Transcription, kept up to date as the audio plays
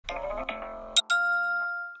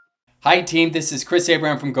Hi team, this is Chris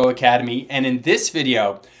Abraham from GOHAcademy, and in this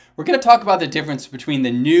video, we're going to talk about the difference between the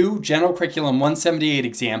new General Curriculum 178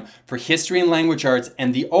 exam for History and Language Arts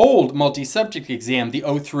and the old multi-subject exam, the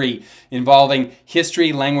 03, involving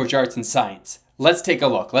History, Language Arts, and Science. Let's take a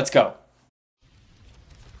look. Let's go.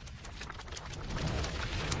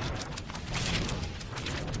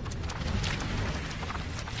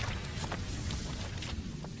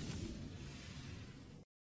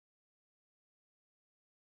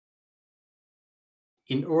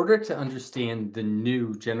 In order to understand the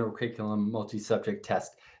new General Curriculum Multi-Subject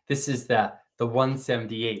test, this is the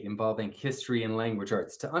 178 involving History and Language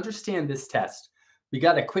Arts. To understand this test, we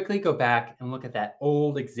got to quickly go back and look at that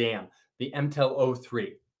old exam, the Mtel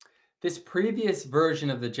 03. This previous version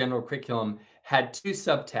of the General Curriculum had two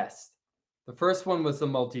subtests. The first one was the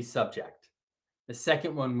multi-subject. The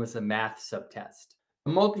second one was a math subtest.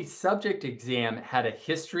 The multi-subject exam had a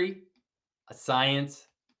history, a science,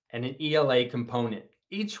 and an ELA component,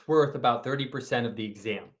 each worth about 30% of the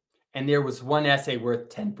exam. And there was one essay worth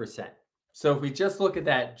 10%. So if we just look at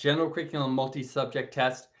that General Curriculum Multi-Subject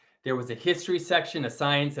test, there was a history section, a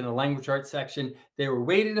science, and a language arts section. They were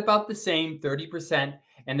weighted about the same, 30%,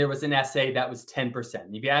 and there was an essay that was 10%.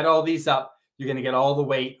 And if you add all these up, you're going to get all the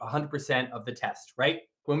weight, 100% of the test, right?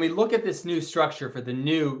 When we look at this new structure for the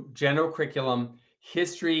new General Curriculum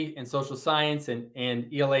History and Social Science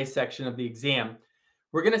and ELA section of the exam,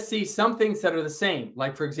 we're going to see some things that are the same.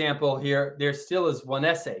 Like, for example, here, there still is one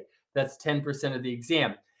essay. That's 10% of the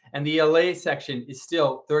exam. And the ELA section is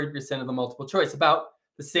still 30% of the multiple choice, about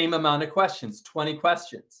the same amount of questions, 20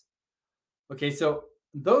 questions. Okay, so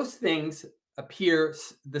those things appear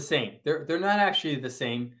the same. They're not actually the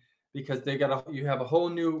same because you have a whole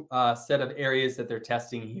new set of areas that they're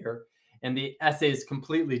testing here. And the essay is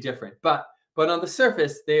completely different. But on the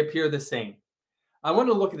surface, they appear the same. I want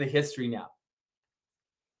to look at the history now.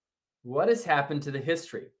 What has happened to the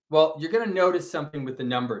history? Well, you're going to notice something with the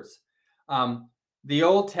numbers. The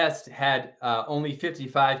old test had only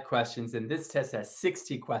 55 questions, and this test has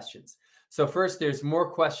 60 questions. So first, there's more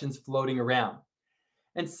questions floating around.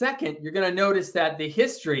 And second, you're going to notice that the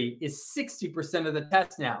history is 60% of the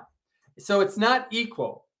test now. So it's not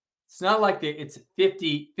equal. It's not like it's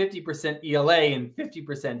 50% ELA and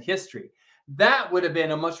 50% history. That would have been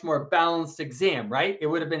a much more balanced exam, right? It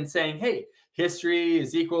would have been saying, hey, history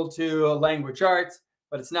is equal to language arts,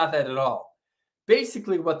 but it's not that at all.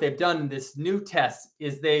 Basically, what they've done in this new test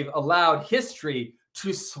is they've allowed history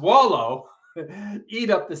to swallow, eat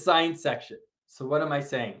up the science section. So what am I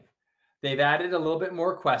saying? They've added a little bit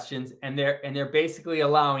more questions, and they're basically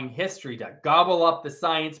allowing history to gobble up the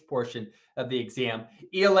science portion of the exam.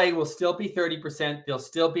 ELA will still be 30%. There'll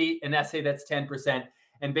still be an essay that's 10%.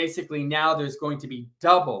 And basically now there's going to be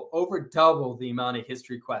over double the amount of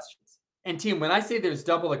history questions. And team, when I say there's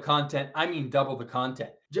double the content, I mean double the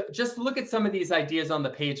content. Just look at some of these ideas on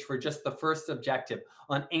the page for just the first objective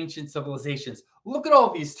on ancient civilizations. Look at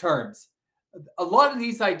all these terms. A lot of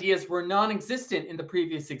these ideas were non-existent in the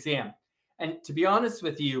previous exam. And to be honest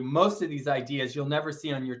with you, most of these ideas you'll never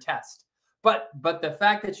see on your test. But the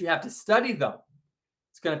fact that you have to study them,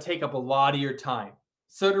 it's going to take up a lot of your time.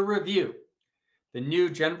 So to review, the new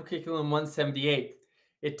General Curriculum 178,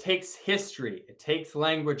 it takes history, it takes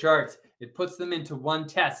language arts, it puts them into one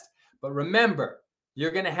test. But remember,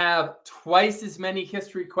 you're going to have twice as many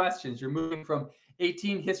history questions. You're moving from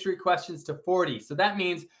 18 history questions to 40. So that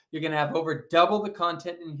means you're going to have over double the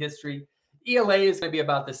content in history. ELA is going to be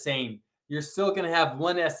about the same. You're still going to have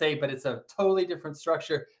one essay, but it's a totally different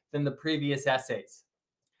structure than the previous essays.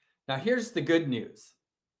 Now, here's the good news.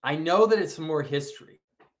 I know that it's more history.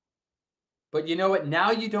 But you know what?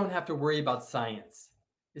 Now you don't have to worry about science.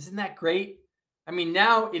 Isn't that great? I mean,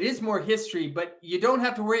 now it is more history, but you don't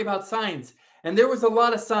have to worry about science. And there was a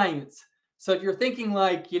lot of science. So if you're thinking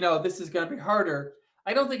like, this is going to be harder,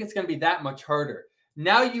 I don't think it's going to be that much harder.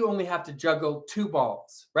 Now you only have to juggle 2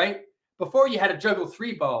 balls, right? Before you had to juggle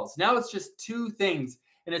 3 balls. Now it's just 2 things.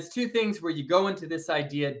 And it's 2 things where you go into this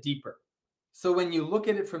idea deeper. So when you look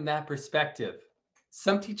at it from that perspective,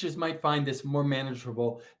 some teachers might find this more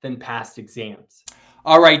manageable than past exams.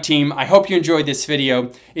 All right, team, I hope you enjoyed this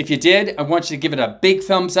video. If you did, I want you to give it a big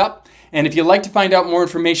thumbs up. And if you'd like to find out more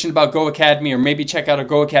information about GOHAcademy or maybe check out a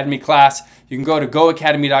GOHAcademy class, you can go to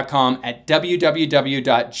GOHAcademy.com at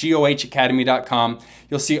www.GOHacademy.com.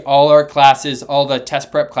 You'll see all our classes, all the test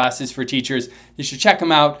prep classes for teachers. You should check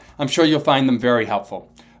them out. I'm sure you'll find them very helpful.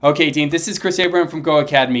 Okay, team, this is Chris Abraham from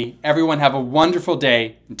GOHAcademy. Everyone have a wonderful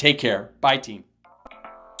day and take care. Bye, team.